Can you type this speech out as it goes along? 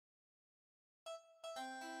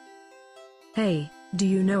Hey, do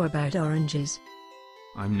you know about oranges?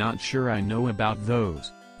 I'm not sure I know about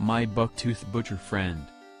those, my bucktooth butcher friend.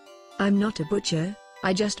 I'm not a butcher,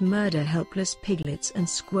 I just murder helpless piglets and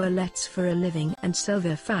squirrelets for a living and sell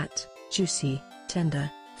their fat, juicy,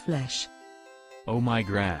 tender flesh. Oh my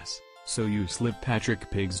grass, so you slit Patrick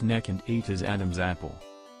Pig's neck and ate his Adam's apple.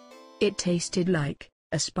 It tasted like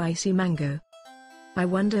a spicy mango. I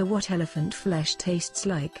wonder what elephant flesh tastes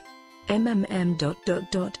like. mmm.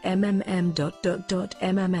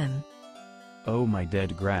 Oh my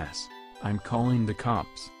dead grass, I'm calling the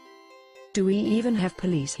cops. Do we even have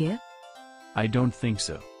police here? I don't think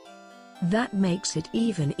so. That makes it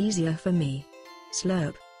even easier for me.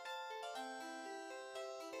 Slurp.